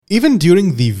Even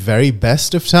during the very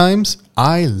best of times,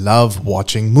 I love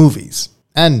watching movies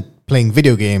and playing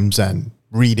video games and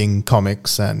reading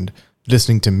comics and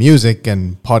listening to music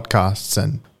and podcasts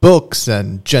and books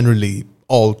and generally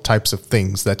all types of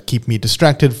things that keep me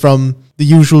distracted from the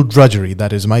usual drudgery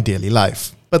that is my daily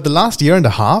life. But the last year and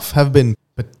a half have been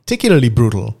particularly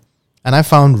brutal, and I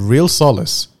found real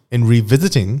solace in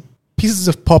revisiting pieces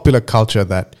of popular culture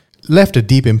that left a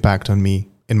deep impact on me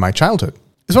in my childhood.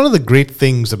 It's one of the great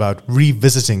things about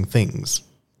revisiting things.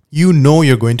 You know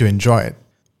you're going to enjoy it.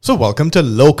 So welcome to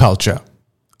Low Culture,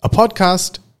 a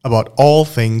podcast about all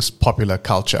things popular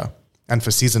culture. And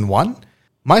for season 1,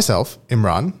 myself,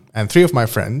 Imran, and 3 of my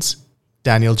friends,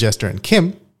 Daniel, Jester, and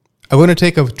Kim, are going to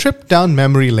take a trip down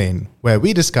memory lane where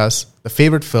we discuss the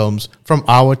favorite films from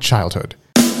our childhood.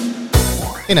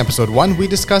 In episode 1, we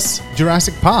discuss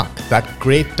Jurassic Park, that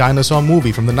great dinosaur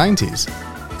movie from the 90s.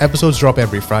 Episodes drop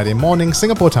every Friday morning,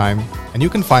 Singapore time, and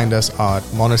you can find us at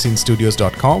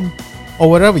monoscenestudios.com or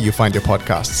wherever you find your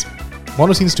podcasts.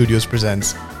 Monoscene Studios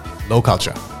presents Low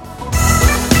Culture.